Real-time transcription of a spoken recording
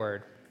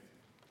Word.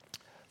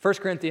 1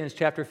 Corinthians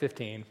chapter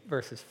 15,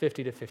 verses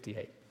 50 to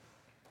 58.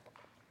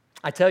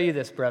 I tell you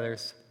this,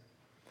 brothers,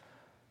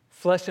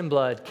 flesh and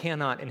blood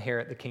cannot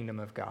inherit the kingdom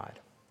of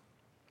God,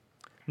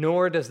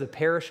 nor does the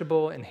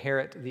perishable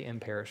inherit the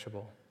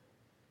imperishable.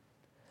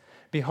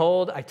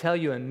 Behold, I tell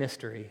you a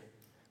mystery.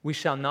 We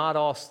shall not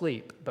all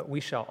sleep, but we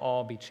shall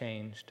all be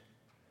changed.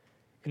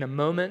 In a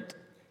moment,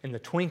 in the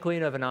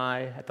twinkling of an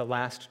eye, at the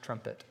last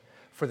trumpet.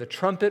 For the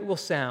trumpet will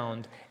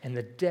sound, and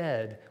the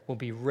dead will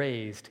be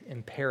raised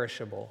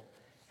imperishable,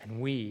 and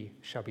we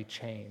shall be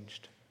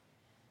changed.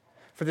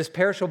 For this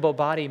perishable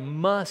body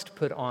must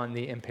put on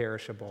the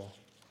imperishable,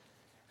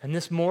 and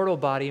this mortal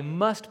body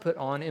must put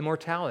on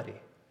immortality.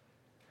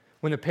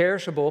 When the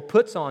perishable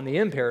puts on the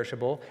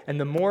imperishable, and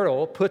the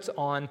mortal puts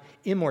on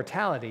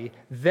immortality,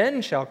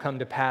 then shall come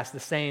to pass the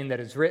saying that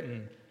is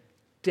written,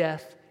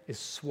 death is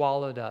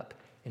swallowed up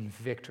in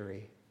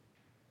victory.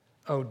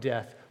 O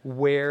death,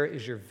 where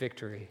is your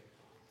victory?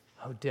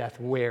 O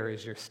death, where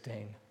is your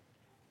sting?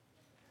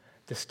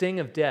 The sting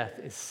of death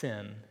is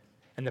sin,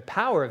 and the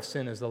power of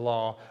sin is the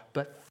law,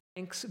 but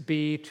thanks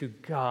be to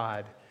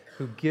God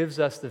who gives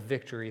us the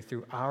victory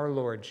through our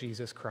Lord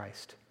Jesus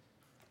Christ.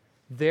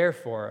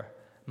 Therefore,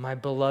 my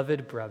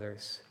beloved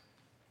brothers,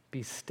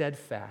 be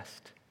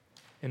steadfast,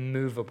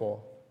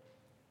 immovable,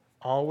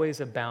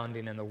 always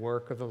abounding in the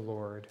work of the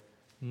Lord,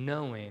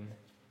 knowing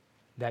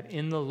that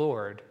in the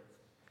Lord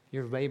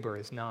your labor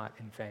is not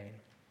in vain.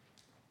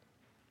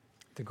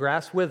 The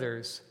grass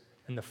withers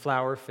and the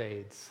flower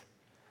fades,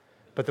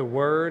 but the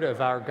word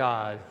of our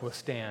God will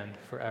stand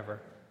forever.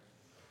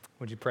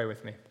 Would you pray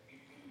with me?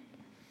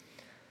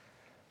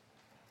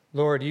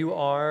 Lord, you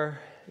are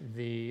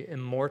the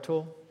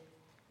immortal,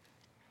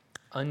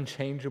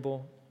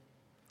 unchangeable,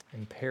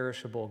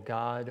 imperishable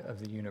God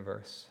of the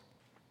universe.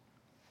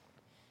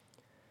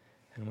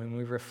 And when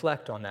we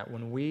reflect on that,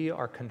 when we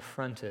are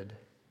confronted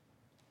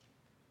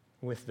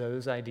with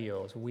those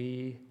ideals,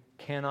 we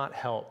cannot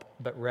help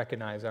but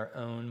recognize our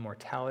own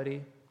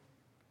mortality,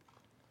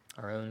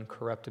 our own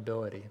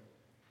corruptibility.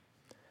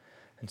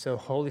 And so,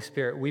 Holy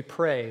Spirit, we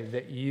pray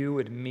that you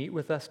would meet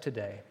with us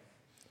today,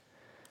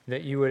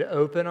 that you would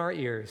open our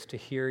ears to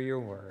hear your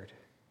word,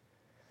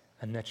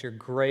 and that your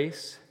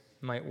grace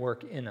might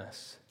work in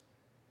us,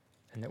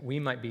 and that we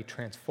might be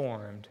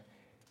transformed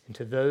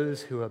into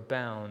those who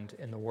abound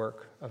in the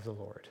work of the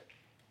Lord.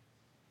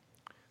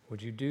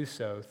 Would you do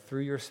so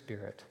through your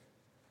Spirit?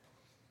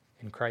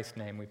 In Christ's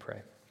name we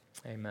pray.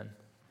 Amen.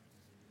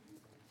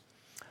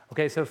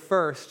 Okay, so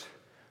first,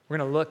 we're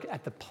going to look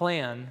at the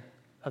plan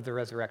of the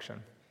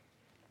resurrection.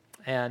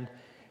 And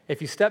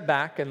if you step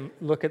back and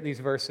look at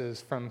these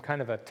verses from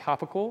kind of a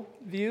topical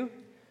view,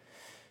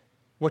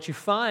 what you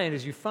find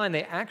is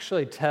they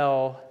actually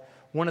tell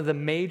one of the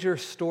major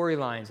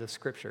storylines of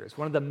Scriptures,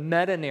 one of the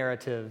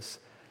meta-narratives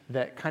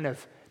that kind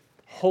of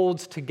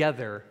holds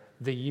together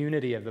the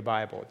unity of the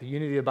Bible. The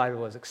unity of the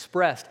Bible is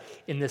expressed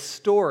in this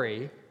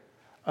story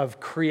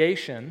of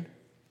creation,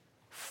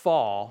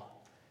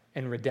 fall,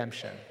 and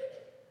redemption.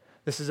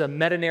 This is a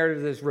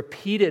meta-narrative that is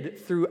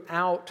repeated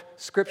throughout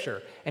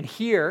Scripture. And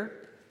here,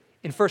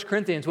 in 1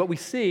 Corinthians, what we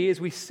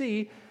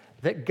see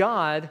that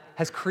God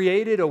has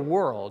created a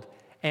world,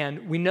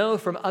 and we know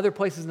from other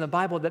places in the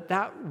Bible that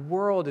that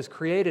world is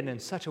created in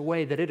such a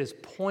way that it is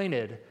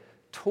pointed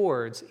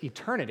towards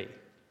eternity.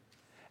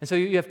 And so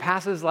you have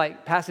passages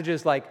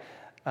like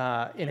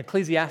in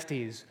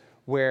Ecclesiastes,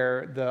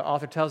 where the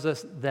author tells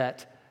us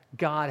that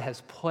God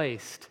has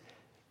placed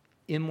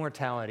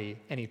immortality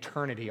and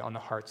eternity on the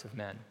hearts of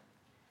men.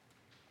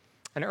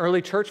 And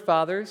early church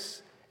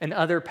fathers and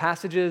other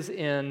passages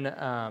in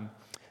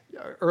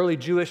early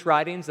Jewish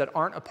writings that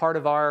aren't a part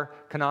of our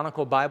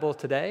canonical Bible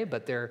today,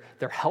 but they're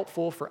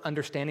helpful for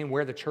understanding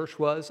where the church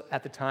was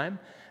at the time,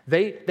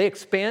 they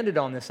expanded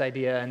on this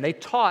idea, and they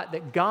taught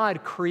that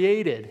God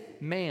created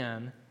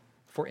man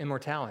for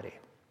immortality.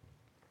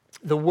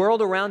 The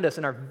world around us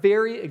and our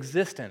very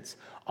existence,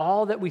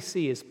 all that we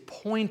see is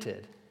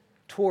pointed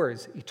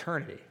towards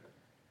eternity.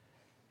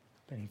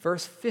 In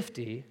verse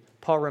 50,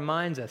 Paul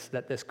reminds us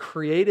that this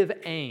creative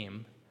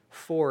aim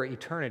for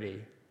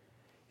eternity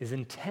is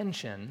in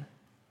tension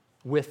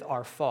with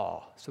our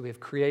fall. So we have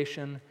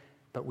creation,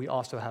 but we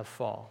also have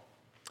fall.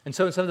 And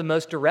so in some of the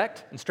most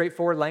direct and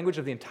straightforward language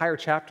of the entire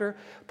chapter,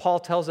 Paul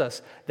tells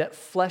us that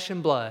flesh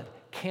and blood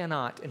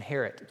cannot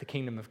inherit the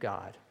kingdom of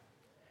God,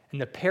 and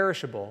the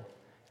perishable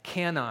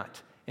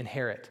cannot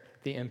inherit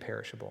the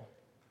imperishable.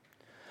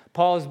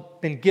 Paul has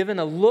been given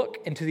a look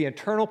into the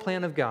eternal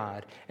plan of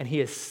God, and he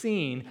has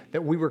seen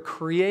that we were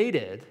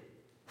created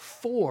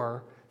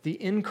for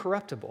the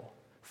incorruptible,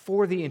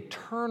 for the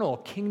eternal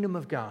kingdom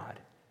of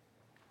God.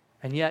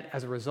 And yet,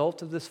 as a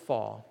result of this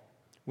fall,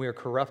 we are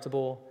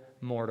corruptible,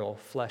 mortal,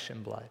 flesh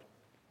and blood.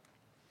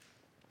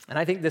 And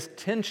I think this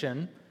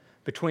tension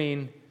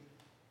between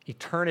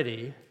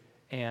eternity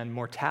and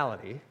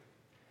mortality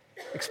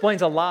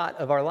explains a lot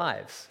of our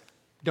lives.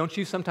 Don't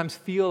you sometimes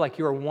feel like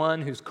you are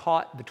one who's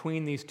caught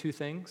between these two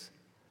things?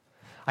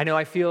 I know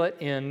I feel it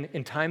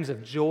in times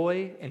of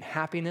joy and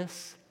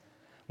happiness,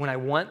 when I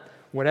want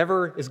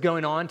whatever is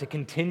going on to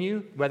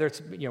continue, whether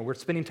it's, we're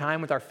spending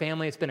time with our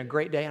family, it's been a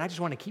great day, and I just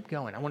want to keep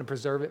going. I want to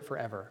preserve it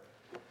forever.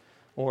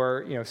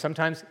 Or,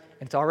 sometimes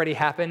it's already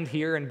happened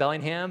here in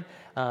Bellingham.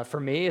 For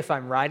me, if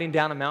I'm riding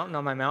down a mountain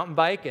on my mountain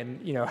bike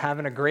and,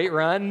 having a great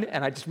run,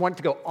 and I just want it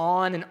to go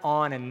on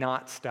and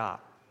not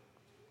stop.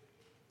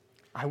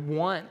 I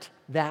want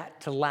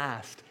that to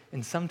last,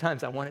 and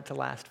sometimes I want it to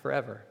last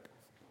forever.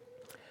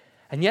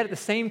 And yet at the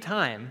same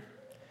time,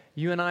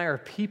 you and I are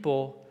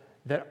people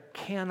that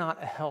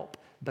cannot help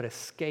but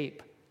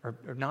escape, or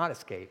not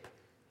escape.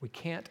 We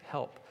can't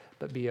help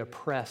but be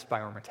oppressed by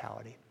our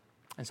mortality.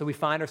 And so we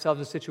find ourselves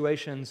in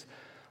situations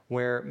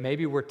where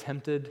maybe we're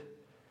tempted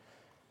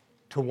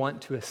to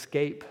want to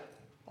escape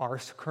our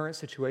current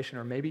situation,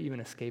 or maybe even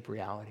escape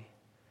reality.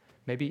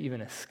 Maybe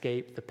even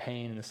escape the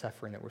pain and the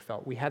suffering that we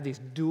felt. We have these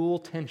dual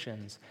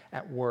tensions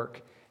at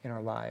work in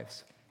our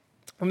lives.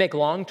 We make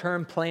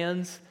long-term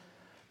plans,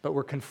 but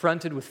we're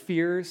confronted with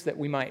fears that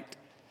we might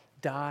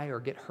die or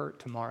get hurt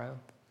tomorrow.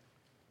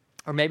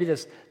 Or maybe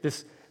this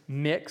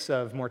mix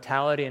of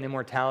mortality and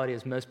immortality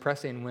is most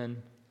pressing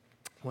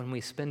when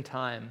we spend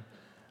time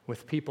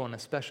with people, and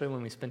especially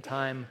when we spend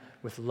time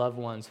with loved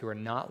ones who are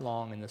not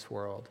long in this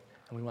world,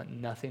 and we want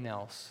nothing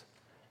else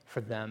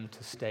for them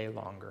to stay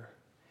longer.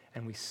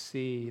 And we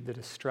see the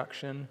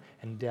destruction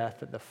and death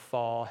that the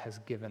fall has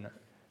given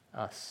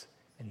us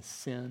in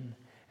sin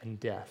and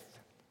death.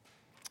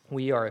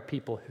 We are a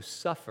people who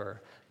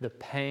suffer the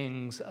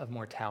pangs of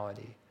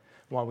mortality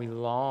while we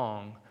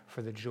long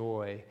for the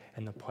joy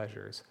and the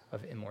pleasures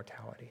of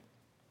immortality.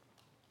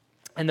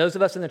 And those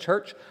of us in the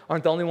church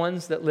aren't the only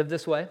ones that live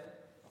this way.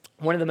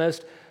 One of the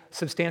most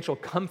substantial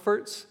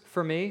comforts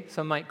for me,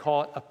 some might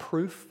call it a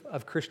proof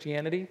of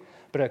Christianity,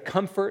 but a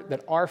comfort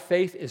that our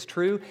faith is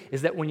true,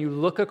 is that when you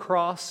look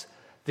across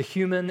the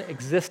human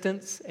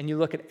existence and you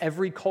look at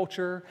every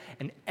culture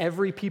and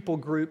every people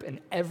group and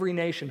every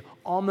nation,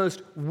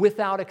 almost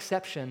without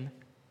exception,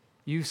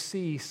 you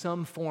see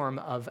some form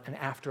of an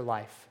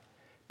afterlife.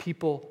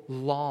 People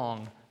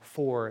long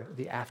for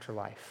the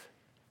afterlife.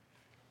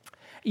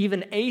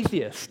 Even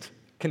atheists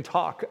can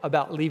talk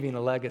about leaving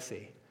a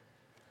legacy.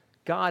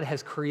 God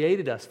has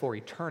created us for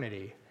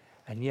eternity,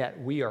 and yet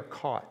we are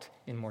caught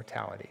in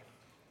mortality.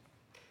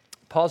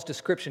 Paul's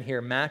description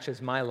here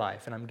matches my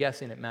life, and I'm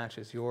guessing it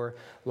matches your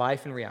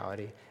life and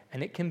reality,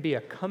 and it can be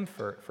a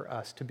comfort for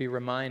us to be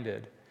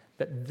reminded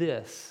that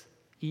this,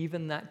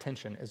 even that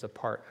tension, is a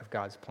part of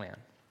God's plan.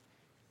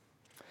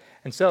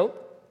 And so,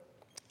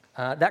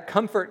 that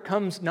comfort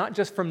comes not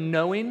just from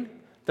knowing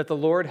that the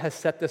Lord has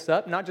set this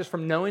up, not just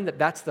from knowing that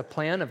that's the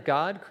plan of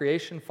God,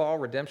 creation, fall,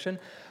 redemption,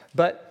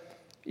 but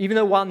even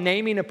though while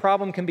naming a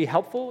problem can be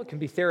helpful, it can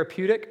be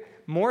therapeutic,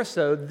 more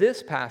so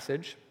this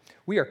passage,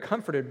 we are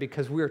comforted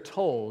because we are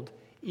told,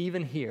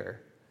 even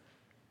here,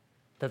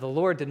 that the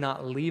Lord did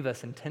not leave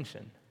us in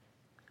tension,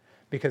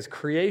 because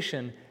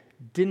creation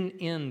didn't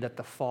end at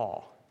the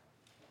fall.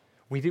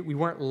 We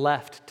weren't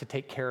left to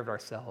take care of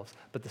ourselves,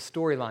 but the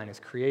storyline is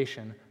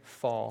creation,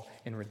 fall,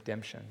 and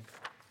redemption.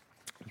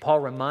 Paul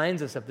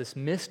reminds us of this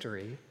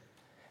mystery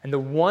and the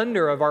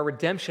wonder of our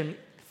redemption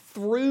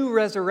through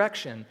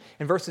resurrection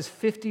in verses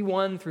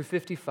 51 through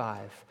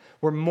 55,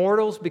 where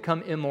mortals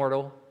become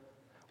immortal,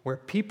 where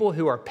people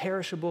who are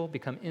perishable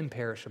become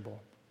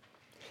imperishable.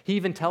 He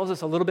even tells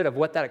us a little bit of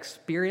what that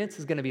experience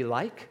is going to be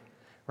like,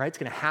 right? It's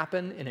going to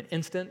happen in an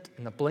instant,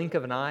 in the blink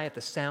of an eye, at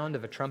the sound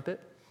of a trumpet.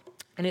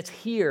 And it's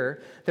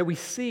here that we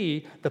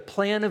see the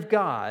plan of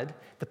God,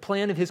 the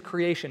plan of his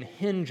creation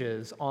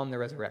hinges on the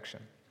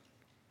resurrection.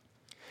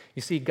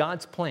 You see,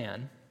 God's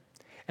plan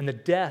and the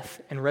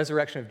death and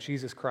resurrection of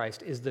Jesus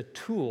Christ is the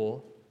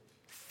tool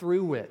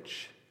through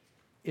which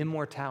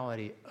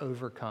immortality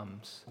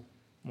overcomes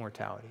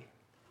mortality,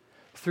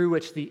 through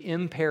which the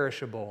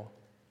imperishable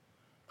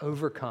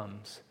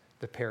overcomes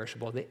the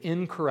perishable, the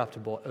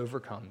incorruptible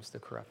overcomes the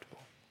corruptible.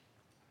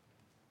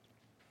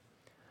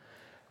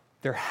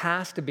 There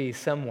has to be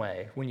some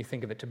way, when you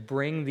think of it, to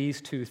bring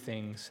these two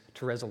things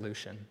to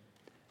resolution.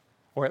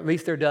 Or at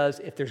least there does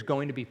if there's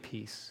going to be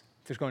peace.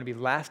 If there's going to be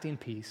lasting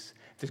peace.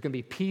 If there's going to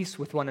be peace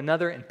with one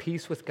another and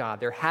peace with God.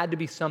 There had to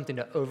be something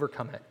to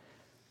overcome it.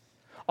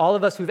 All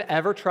of us who've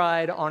ever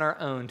tried on our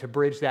own to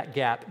bridge that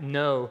gap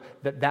know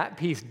that that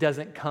peace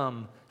doesn't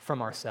come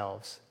from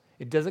ourselves.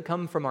 It doesn't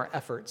come from our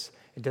efforts.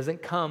 It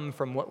doesn't come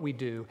from what we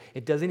do.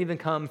 It doesn't even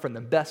come from the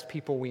best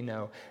people we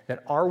know.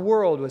 That our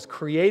world was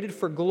created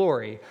for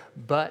glory,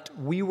 but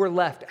we were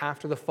left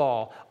after the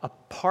fall,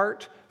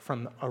 apart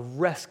from a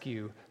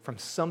rescue from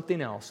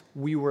something else.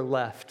 We were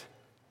left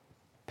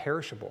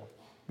perishable.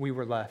 We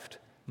were left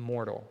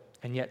mortal.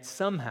 And yet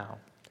somehow,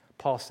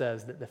 Paul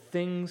says that the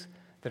things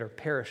that are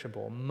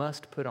perishable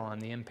must put on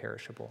the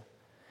imperishable,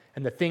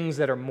 and the things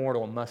that are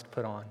mortal must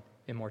put on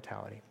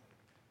immortality.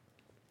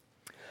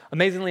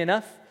 Amazingly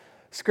enough,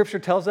 Scripture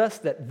tells us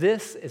that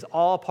this is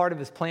all part of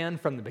his plan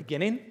from the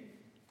beginning.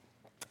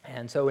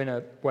 And so in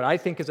what I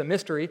think is a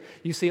mystery,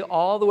 you see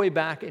all the way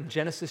back in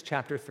Genesis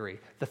chapter 3,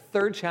 the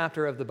third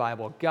chapter of the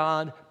Bible,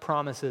 God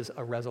promises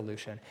a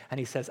resolution. And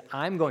he says,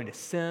 I'm going to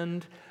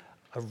send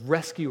a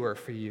rescuer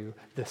for you,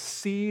 the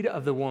seed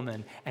of the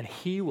woman, and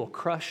he will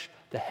crush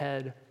the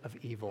head of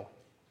evil.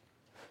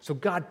 So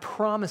God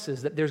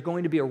promises that there's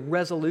going to be a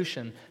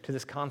resolution to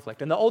this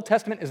conflict. And the Old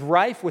Testament is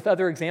rife with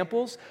other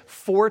examples,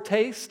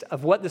 foretaste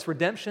of what this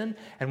redemption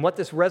and what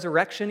this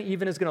resurrection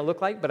even is going to look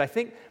like. But I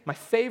think my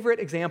favorite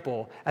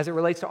example as it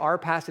relates to our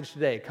passage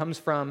today comes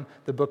from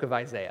the book of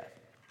Isaiah.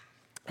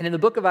 And in the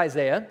book of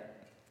Isaiah,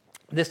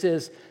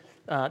 there's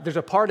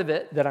a part of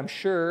it that I'm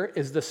sure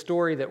is the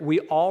story that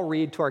we all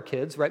read to our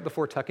kids right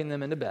before tucking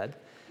them into bed.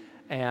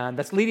 And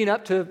that's leading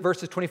up to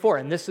verses 24.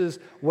 And this is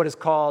what is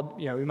called,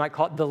 we might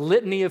call it the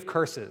litany of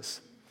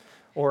curses,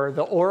 or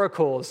the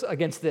oracles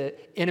against the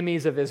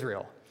enemies of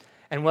Israel.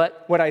 And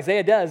what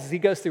Isaiah does is he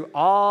goes through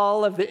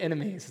all of the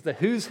enemies, the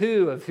who's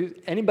who of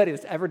anybody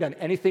that's ever done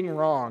anything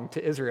wrong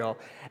to Israel,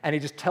 and he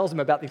just tells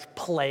them about these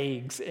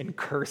plagues and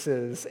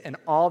curses and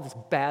all this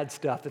bad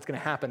stuff that's going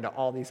to happen to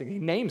all these things. He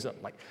names them,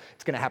 like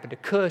it's going to happen to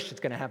Cush, it's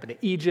going to happen to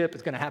Egypt,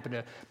 it's going to happen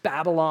to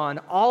Babylon.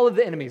 All of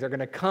the enemies are going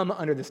to come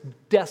under this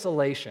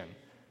desolation,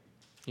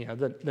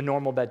 the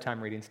normal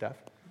bedtime reading stuff.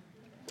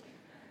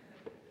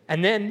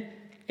 And then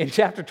in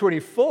chapter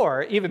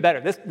 24, even better,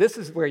 this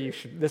is where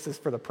this is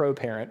for the pro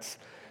parents.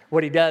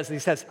 What he does, he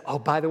says, oh,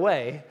 by the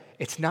way,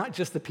 it's not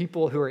just the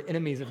people who are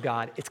enemies of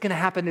God, it's going to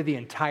happen to the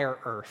entire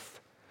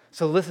earth.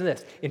 So listen to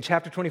this. In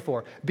chapter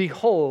 24,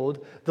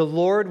 behold, the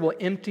Lord will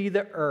empty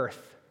the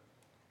earth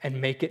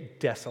and make it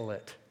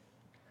desolate.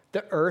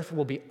 The earth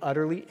will be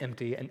utterly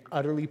empty and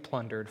utterly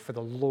plundered, for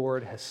the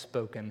Lord has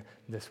spoken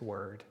this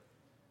word.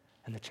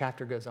 And the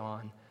chapter goes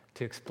on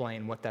to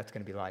explain what that's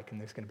going to be like. And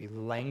there's going to be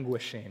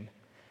languishing,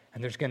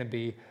 and there's going to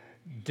be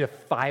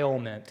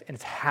defilement, and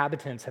its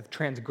inhabitants have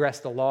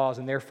transgressed the laws,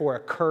 and therefore a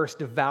curse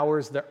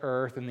devours the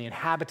earth, and the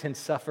inhabitants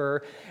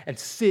suffer, and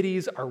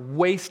cities are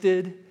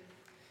wasted,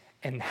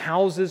 and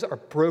houses are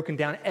broken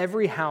down.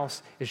 Every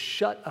house is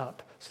shut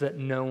up so that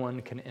no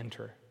one can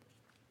enter.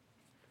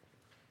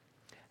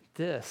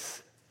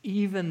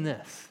 Even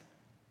this,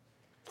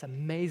 it's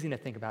amazing to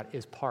think about,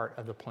 is part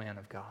of the plan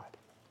of God.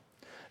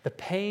 The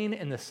pain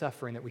and the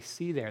suffering that we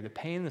see there, the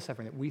pain and the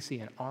suffering that we see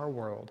in our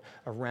world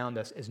around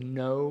us is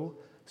no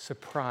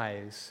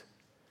surprise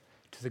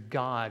to the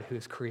God who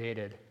has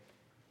created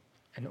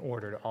and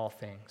ordered all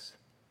things.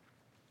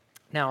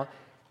 Now,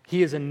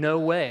 he is in no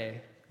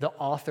way the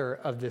author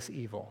of this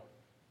evil.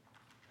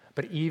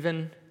 But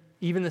even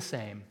the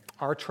same,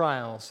 our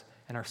trials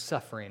and our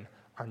suffering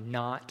are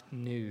not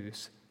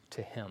news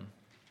to him.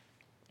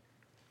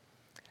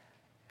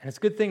 And it's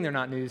a good thing they're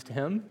not news to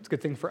him. It's a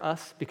good thing for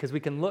us because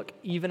we can look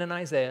even in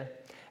Isaiah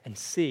and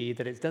see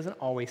that it doesn't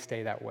always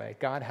stay that way.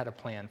 God had a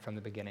plan from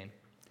the beginning.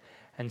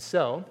 And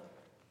so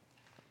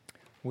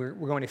we're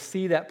going to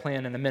see that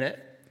plan in a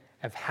minute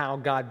of how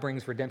God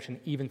brings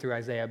redemption even through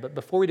Isaiah. But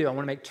before we do, I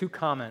want to make two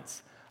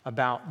comments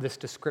about this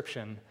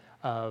description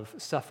of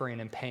suffering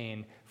and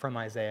pain from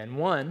Isaiah. And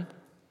one,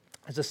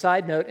 as a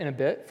side note in a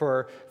bit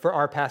for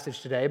our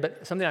passage today,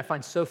 but something I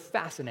find so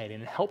fascinating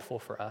and helpful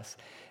for us,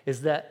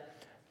 is that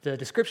the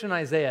description in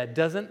Isaiah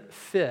doesn't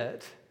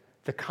fit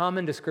the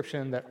common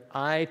description that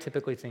I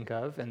typically think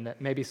of, and that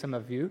maybe some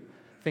of you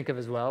think of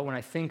as well, when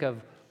I think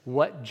of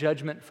what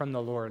judgment from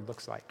the Lord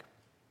looks like.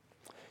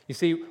 You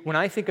see, when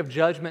I think of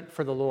judgment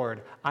for the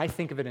Lord, I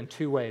think of it in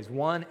two ways.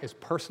 One is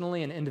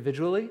personally and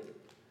individually,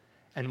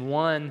 and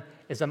one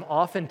is I'm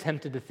often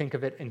tempted to think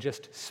of it in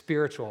just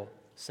spiritual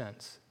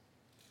sense.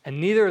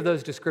 And neither of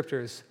those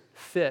descriptors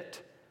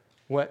fit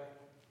what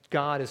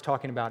God is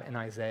talking about in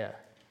Isaiah.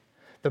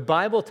 The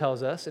Bible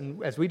tells us,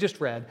 and as we just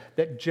read,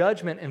 that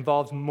judgment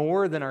involves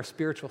more than our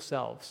spiritual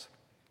selves.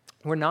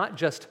 We're not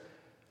just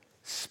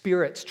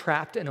spirits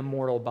trapped in a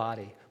mortal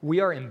body. We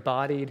are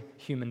embodied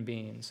human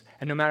beings.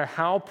 And no matter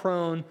how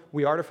prone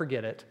we are to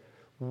forget it,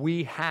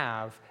 we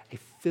have a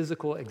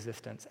physical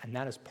existence, and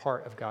that is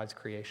part of God's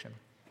creation.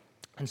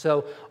 And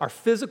so our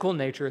physical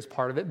nature is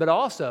part of it, but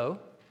also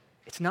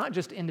it's not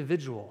just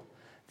individual.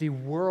 The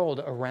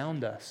world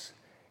around us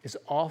is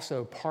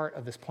also part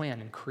of this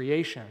plan in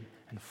creation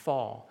and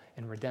fall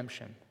and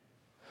redemption.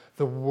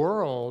 The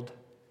world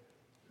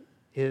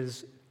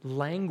is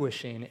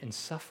languishing and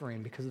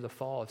suffering because of the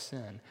fall of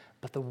sin,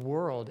 but the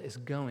world is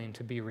going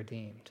to be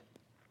redeemed.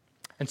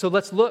 And so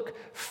let's look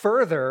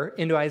further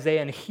into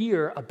Isaiah and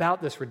hear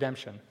about this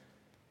redemption.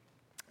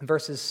 In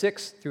verses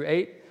 6 through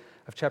 8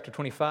 of chapter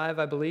 25,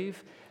 I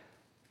believe,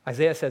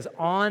 Isaiah says,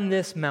 "On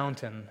this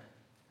mountain,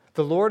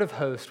 the Lord of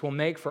hosts will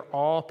make for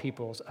all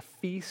peoples a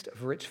feast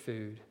of rich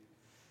food,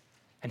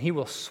 and he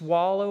will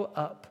swallow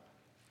up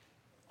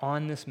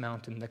on this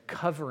mountain the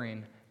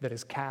covering that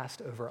is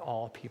cast over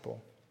all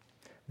people,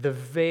 the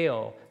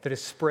veil that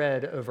is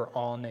spread over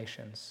all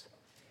nations.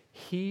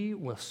 He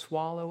will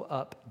swallow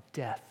up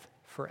death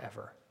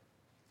forever.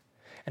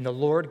 And the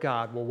Lord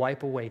God will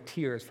wipe away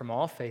tears from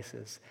all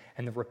faces,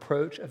 and the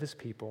reproach of his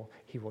people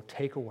he will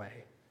take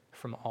away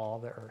from all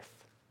the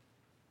earth."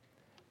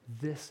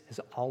 This has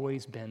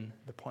always been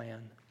the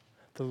plan.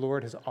 The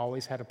Lord has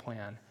always had a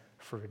plan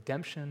for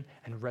redemption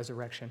and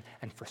resurrection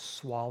and for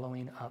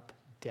swallowing up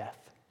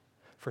death,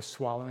 for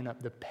swallowing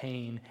up the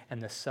pain and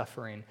the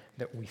suffering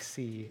that we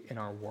see in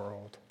our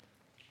world.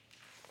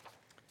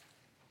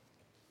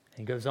 And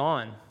he goes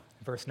on,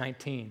 verse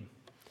 19.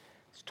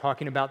 He's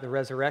talking about the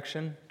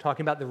resurrection,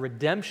 talking about the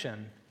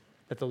redemption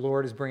that the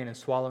Lord is bringing and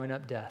swallowing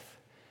up death.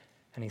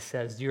 And he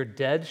says, your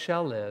dead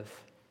shall live,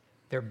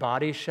 their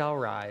bodies shall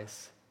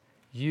rise.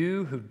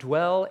 You who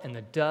dwell in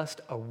the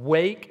dust,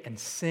 awake and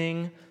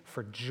sing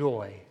for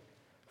joy,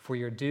 for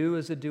your dew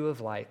is a dew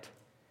of light,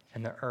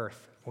 and the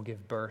earth will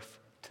give birth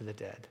to the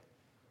dead.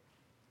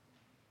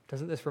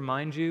 Doesn't this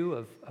remind you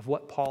of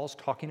what Paul's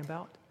talking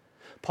about?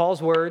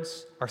 Paul's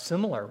words are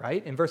similar,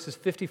 right? In verses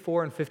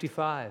 54 and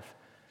 55.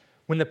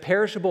 When the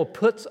perishable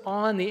puts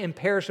on the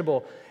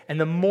imperishable, and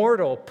the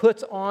mortal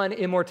puts on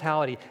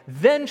immortality,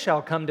 then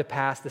shall come to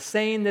pass the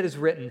saying that is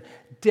written,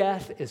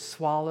 death is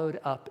swallowed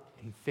up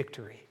in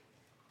victory.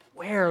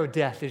 Where, O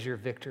death, is your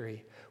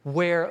victory?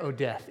 Where, O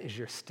death, is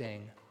your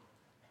sting?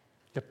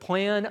 The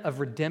plan of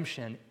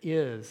redemption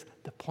is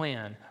the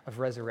plan of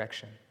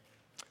resurrection.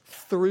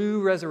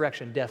 Through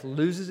resurrection, death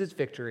loses its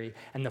victory,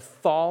 and the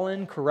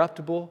fallen,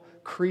 corruptible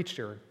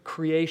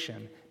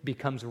creation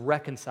becomes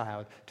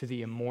reconciled to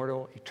the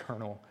immortal,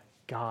 eternal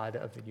God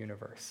of the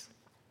universe.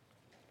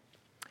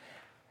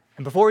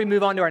 And before we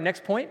move on to our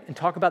next point and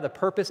talk about the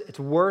purpose, it's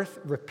worth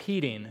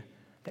repeating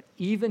that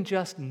even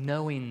just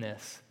knowing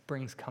this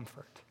brings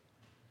comfort.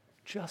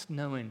 Just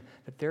knowing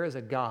that there is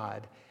a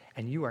God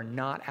and you are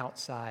not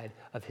outside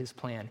of his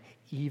plan,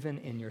 even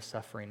in your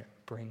suffering,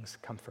 brings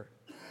comfort.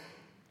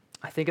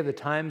 I think of the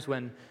times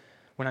when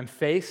I'm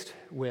faced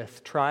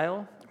with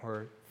trial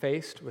or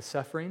faced with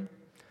suffering.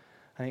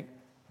 I think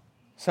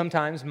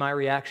sometimes my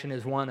reaction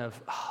is one of,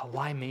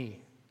 why me?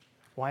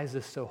 Why is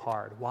this so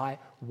hard?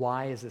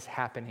 Why is this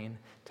happening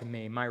to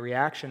me? My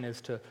reaction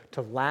is to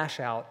lash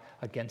out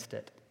against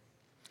it.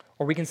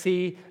 Or we can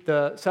see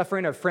the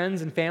suffering of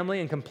friends and family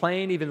and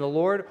complain, even the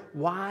Lord,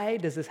 why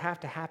does this have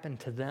to happen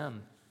to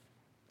them?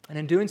 And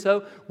in doing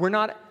so, we're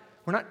not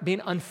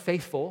being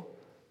unfaithful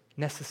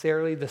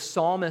necessarily. The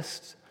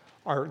Psalms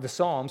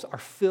are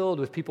filled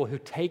with people who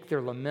take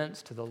their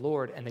laments to the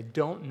Lord and they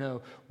don't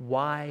know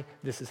why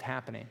this is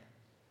happening.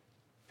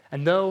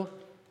 And though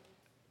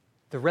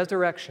the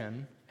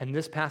resurrection and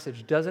this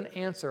passage doesn't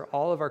answer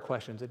all of our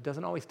questions, it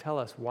doesn't always tell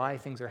us why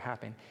things are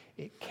happening,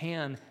 it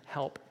can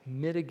help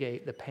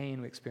mitigate the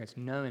pain we experience,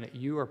 knowing that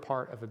you are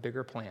part of a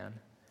bigger plan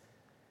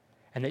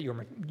and that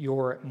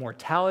your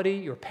mortality,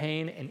 your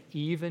pain, and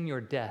even your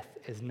death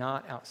is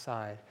not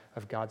outside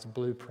of God's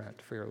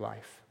blueprint for your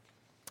life.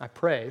 I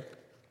pray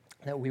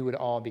that we would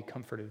all be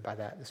comforted by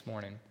that this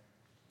morning.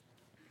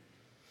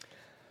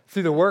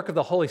 Through the work of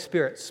the Holy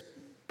Spirit,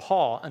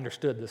 Paul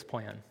understood this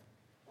plan.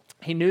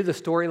 He knew the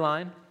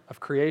storyline of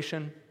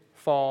creation,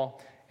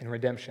 fall, and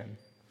redemption.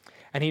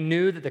 And he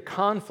knew that the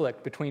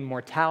conflict between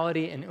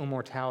mortality and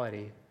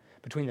immortality,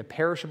 between the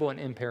perishable and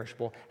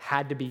imperishable,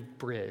 had to be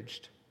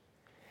bridged.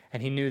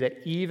 And he knew that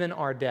even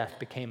our death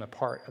became a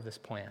part of this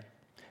plan.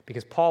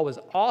 Because Paul was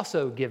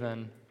also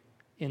given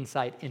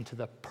insight into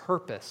the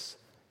purpose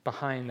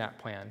behind that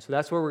plan. So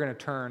that's where we're going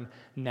to turn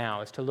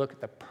now, is to look at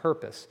the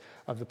purpose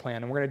of the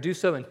plan. And we're going to do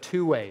so in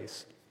two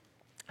ways.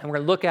 And we're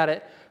going to look at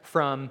it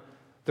from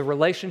the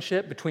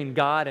relationship between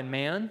God and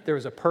man. There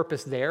was a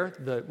purpose there,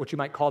 what you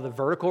might call the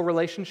vertical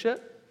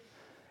relationship.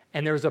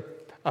 And there's a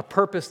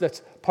purpose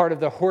that's part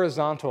of the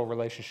horizontal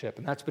relationship,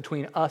 and that's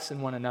between us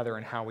and one another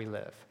and how we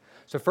live.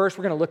 So first,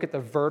 we're going to look at the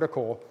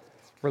vertical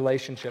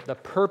relationship, the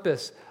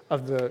purpose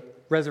of the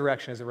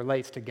resurrection as it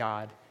relates to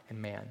God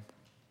and man.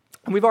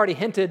 And we've already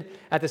hinted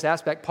at this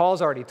aspect.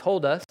 Paul's already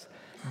told us,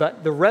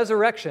 but the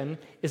resurrection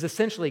is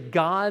essentially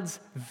God's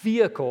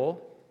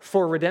vehicle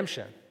for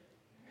redemption.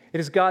 It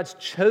is God's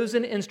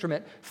chosen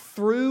instrument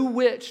through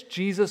which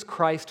Jesus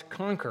Christ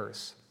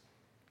conquers.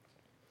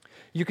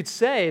 You could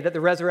say that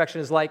the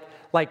resurrection is like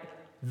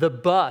the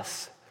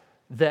bus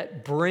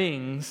that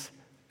brings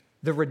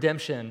the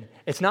redemption.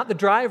 It's not the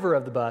driver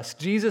of the bus.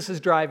 Jesus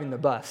is driving the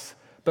bus.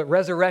 But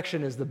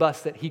resurrection is the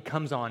bus that he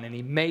comes on and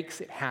he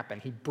makes it happen.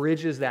 He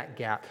bridges that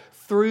gap.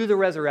 Through the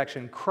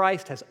resurrection,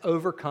 Christ has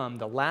overcome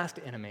the last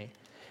enemy,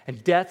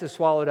 and death is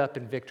swallowed up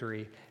in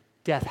victory.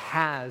 Death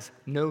has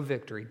no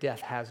victory.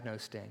 Death has no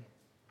sting.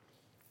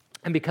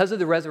 And because of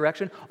the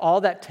resurrection,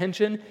 all that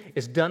tension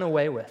is done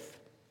away with.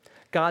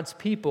 God's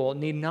people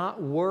need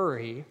not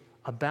worry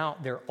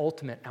about their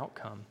ultimate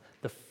outcome.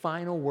 The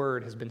final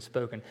word has been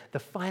spoken. The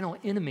final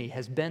enemy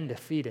has been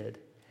defeated.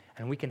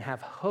 And we can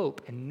have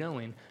hope in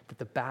knowing that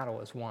the battle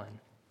is won.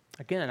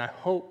 Again, I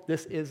hope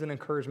this is an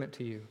encouragement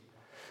to you.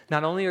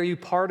 Not only are you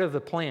part of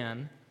the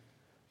plan,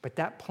 but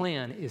that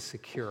plan is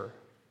secure.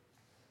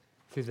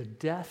 Through the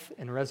death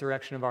and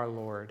resurrection of our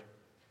Lord,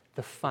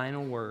 the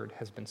final word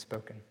has been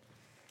spoken.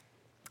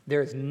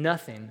 There is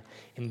nothing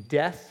in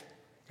death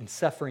and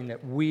suffering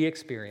that we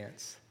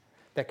experience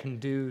that can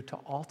do to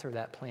alter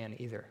that plan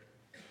either.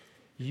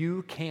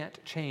 You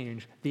can't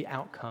change the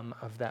outcome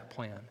of that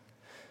plan.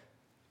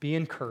 Be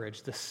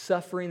encouraged. The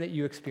suffering that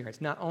you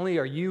experience, not only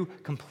are you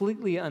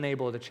completely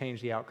unable to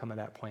change the outcome of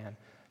that plan,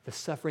 the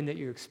suffering that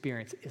you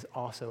experience is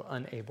also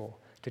unable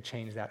to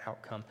change that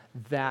outcome.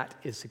 That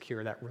is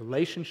secure. That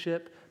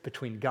relationship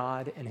between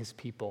God and his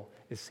people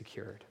is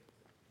secured.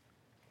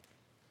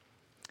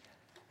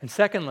 And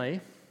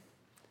secondly,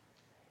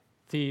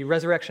 the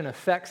resurrection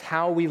affects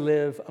how we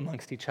live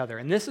amongst each other.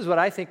 And this is what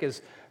I think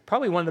is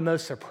probably one of the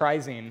most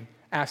surprising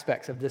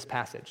aspects of this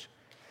passage.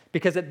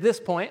 Because at this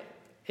point,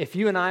 if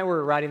you and I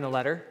were writing the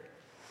letter,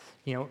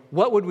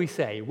 what would we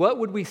say? What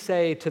would we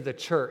say to the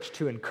church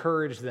to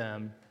encourage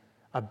them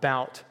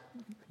about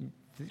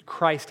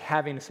Christ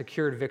having a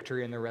secured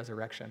victory in the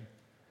resurrection?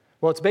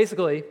 Well, it's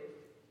basically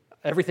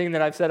everything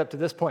that I've said up to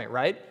this point,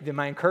 right?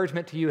 My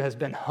encouragement to you has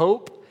been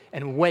hope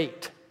and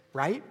wait,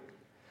 right?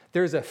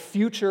 There's a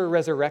future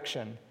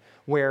resurrection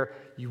where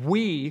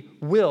we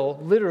will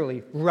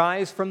literally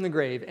rise from the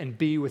grave and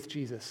be with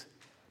Jesus.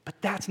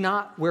 But that's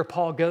not where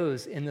Paul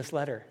goes in this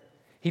letter.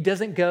 He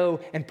doesn't go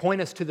and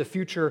point us to the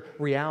future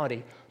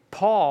reality.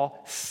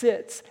 Paul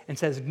sits and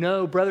says,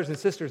 no, brothers and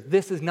sisters,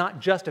 this is not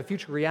just a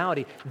future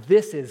reality.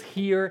 This is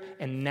here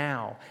and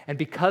now. And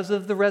because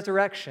of the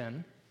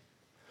resurrection,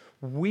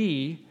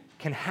 we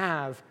can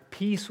have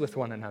peace with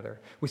one another.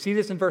 We see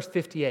this in verse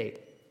 58.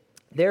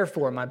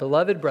 Therefore, my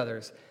beloved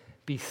brothers,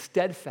 be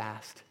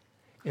steadfast,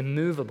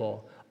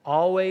 immovable,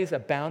 always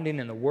abounding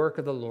in the work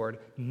of the Lord,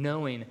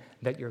 knowing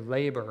that your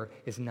labor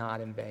is not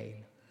in vain.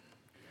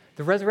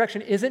 The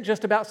resurrection isn't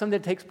just about something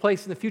that takes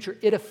place in the future.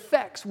 It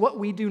affects what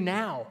we do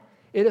now.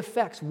 It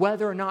affects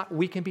whether or not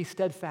we can be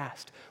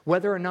steadfast,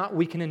 whether or not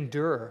we can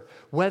endure,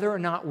 whether or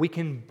not we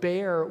can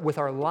bear with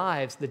our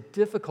lives the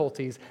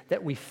difficulties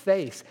that we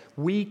face.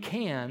 We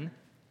can,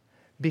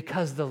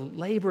 because the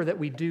labor that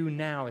we do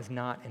now is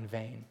not in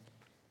vain.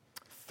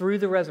 Through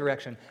the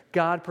resurrection,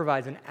 God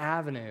provides an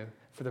avenue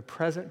for the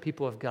present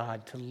people of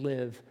God to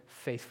live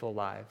faithful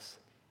lives.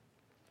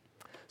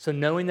 So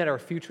knowing that our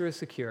future is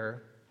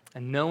secure,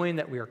 and knowing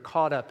that we are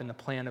caught up in the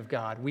plan of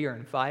God, we are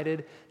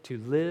invited to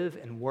live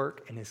and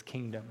work in his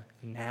kingdom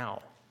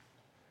now.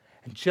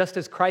 And just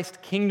as Christ's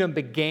kingdom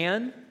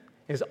began,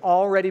 it has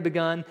already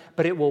begun,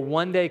 but it will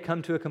one day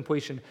come to a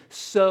completion,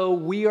 so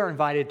we are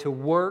invited to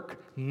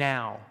work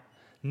now,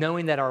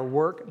 knowing that our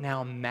work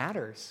now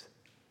matters.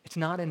 It's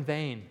not in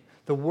vain.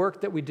 The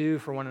work that we do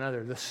for one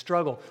another, the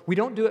struggle, we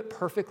don't do it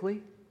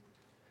perfectly.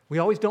 We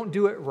always don't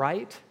do it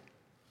right.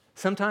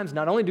 Sometimes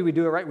not only do we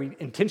do it right, we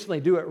intentionally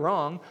do it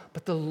wrong,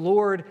 but the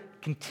Lord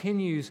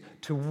continues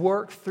to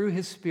work through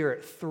his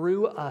Spirit,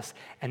 through us,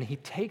 and he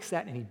takes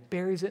that and he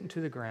buries it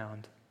into the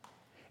ground.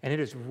 And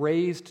it is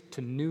raised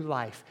to new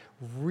life,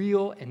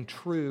 real and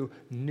true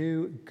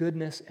new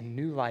goodness and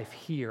new life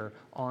here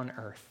on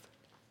earth.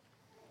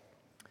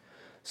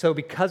 So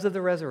because of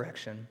the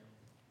resurrection,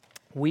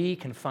 we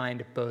can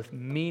find both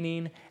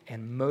meaning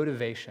and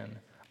motivation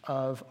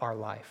of our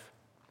life,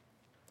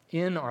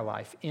 in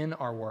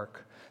our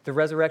work. The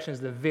resurrection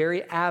is the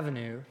very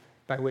avenue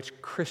by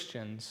which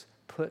Christians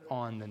put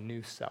on the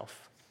new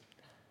self.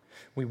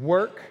 We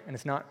work, and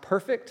it's not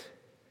perfect,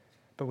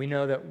 but we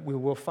know that we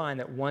will find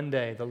that one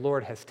day the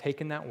Lord has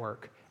taken that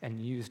work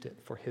and used it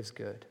for his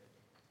good.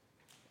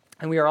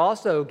 And we are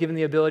also given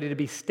the ability to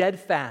be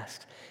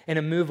steadfast and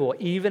immovable,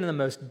 even in the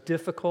most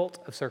difficult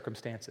of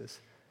circumstances.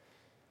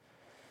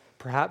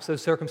 Perhaps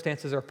those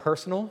circumstances are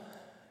personal.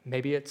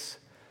 Maybe it's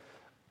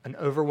an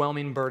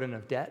overwhelming burden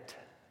of debt.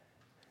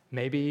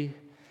 Maybe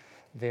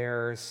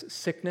there's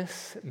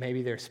sickness.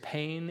 Maybe there's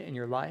pain in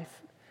your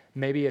life.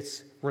 Maybe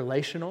it's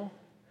relational.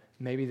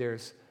 Maybe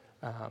there's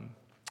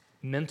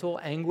mental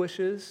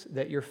anguishes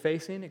that you're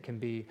facing. It can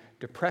be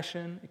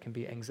depression. It can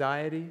be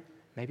anxiety.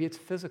 Maybe it's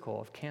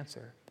physical, of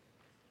cancer.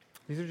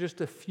 These are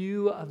just a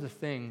few of the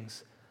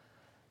things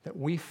that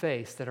we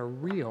face that are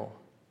real,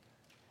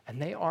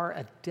 and they are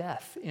a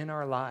death in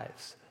our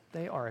lives.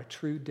 They are a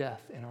true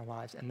death in our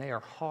lives, and they are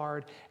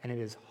hard, and it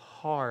is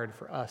hard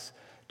for us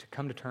to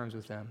come to terms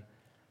with them.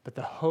 But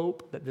the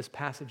hope that this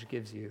passage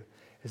gives you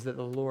is that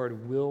the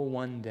Lord will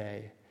one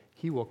day,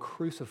 he will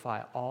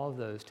crucify all of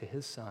those to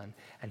his Son,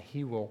 and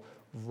he will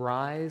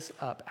rise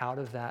up out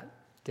of that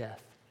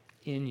death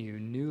in you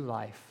new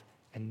life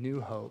and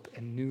new hope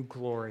and new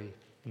glory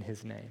in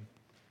his name.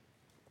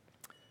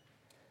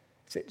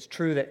 It's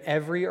true that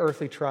every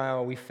earthly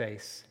trial we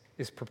face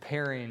is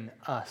preparing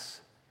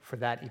us for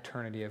that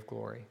eternity of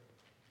glory.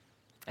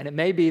 And it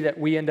may be that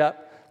we end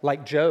up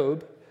like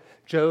Job,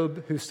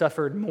 who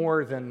suffered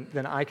more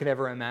than I could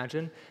ever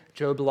imagine.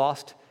 Job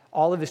lost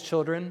all of his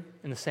children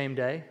in the same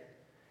day.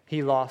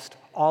 He lost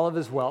all of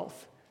his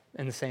wealth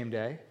in the same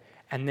day.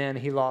 And then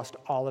he lost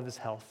all of his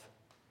health.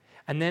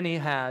 And then he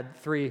had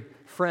 3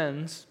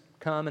 friends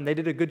come, and they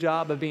did a good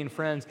job of being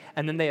friends.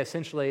 And then they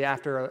essentially,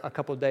 after a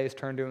couple of days,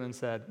 turned to him and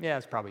said, yeah,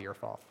 it's probably your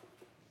fault.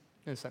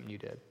 It's something you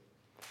did.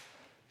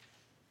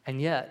 And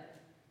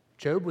yet,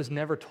 Job was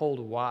never told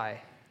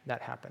why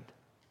that happened.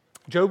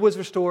 Job was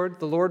restored.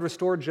 The Lord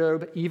restored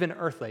Job, even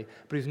earthly,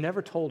 but he was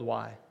never told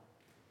why.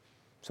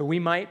 So we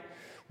might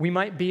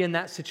be in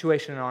that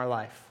situation in our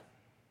life,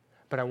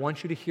 but I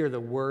want you to hear the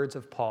words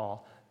of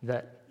Paul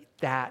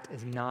that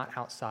is not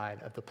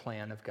outside of the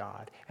plan of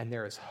God, and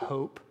there is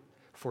hope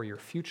for your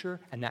future,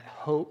 and that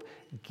hope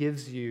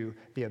gives you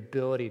the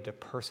ability to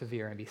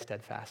persevere and be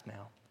steadfast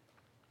now.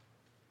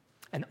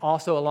 And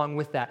also, along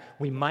with that,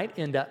 we might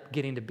end up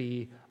getting to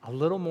be a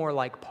little more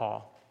like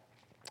Paul,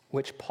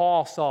 which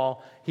Paul saw.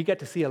 He got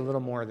to see a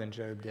little more than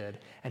Job did.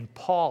 And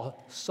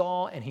Paul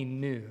saw and he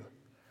knew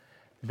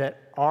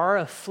that our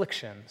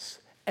afflictions,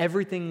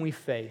 everything we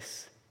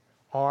face,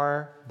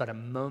 are but a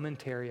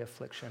momentary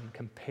affliction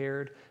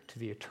compared to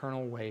the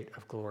eternal weight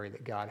of glory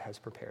that God has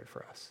prepared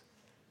for us.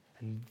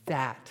 And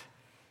that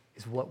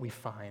is what we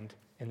find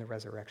in the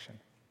resurrection.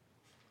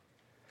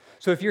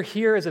 So if you're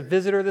here as a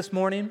visitor this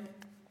morning,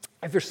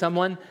 if you're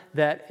someone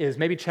that is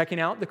maybe checking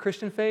out the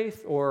Christian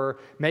faith or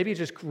maybe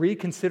just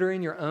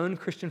reconsidering your own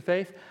Christian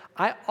faith,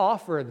 I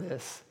offer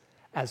this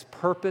as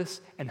purpose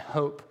and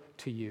hope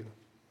to you.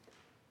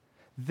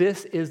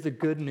 This is the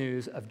good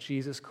news of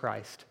Jesus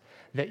Christ,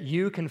 that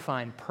you can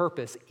find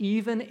purpose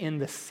even in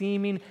the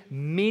seeming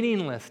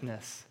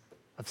meaninglessness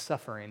of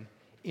suffering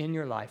in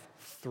your life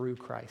through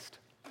Christ.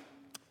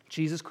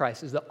 Jesus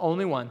Christ is the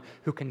only one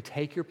who can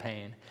take your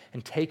pain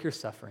and take your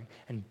suffering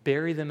and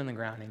bury them in the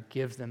ground and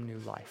give them new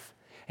life.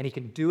 And he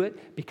can do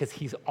it because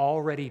he's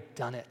already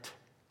done it.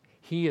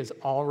 He has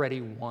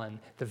already won.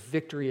 The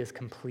victory is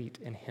complete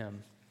in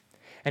him.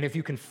 And if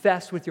you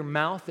confess with your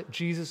mouth that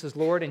Jesus is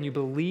Lord and you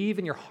believe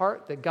in your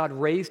heart that God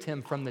raised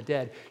him from the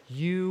dead,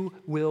 you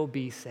will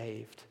be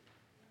saved.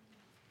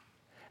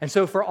 And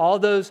so for all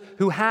those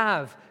who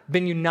have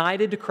been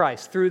united to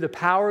Christ through the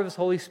power of his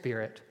Holy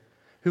Spirit,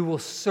 who will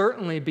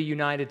certainly be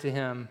united to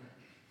him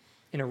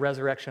in a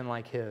resurrection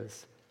like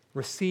his,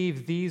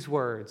 receive these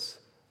words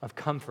of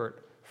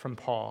comfort from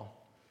Paul,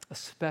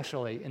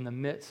 especially in the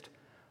midst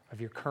of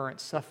your current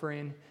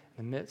suffering,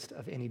 in the midst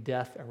of any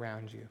death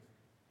around you.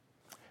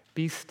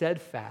 Be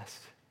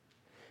steadfast,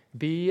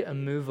 be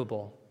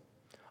immovable,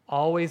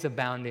 always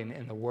abounding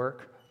in the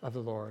work of the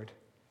Lord,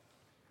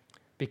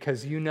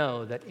 because you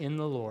know that in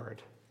the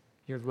Lord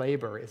your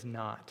labor is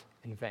not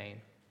in vain.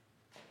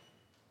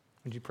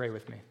 Would you pray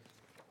with me?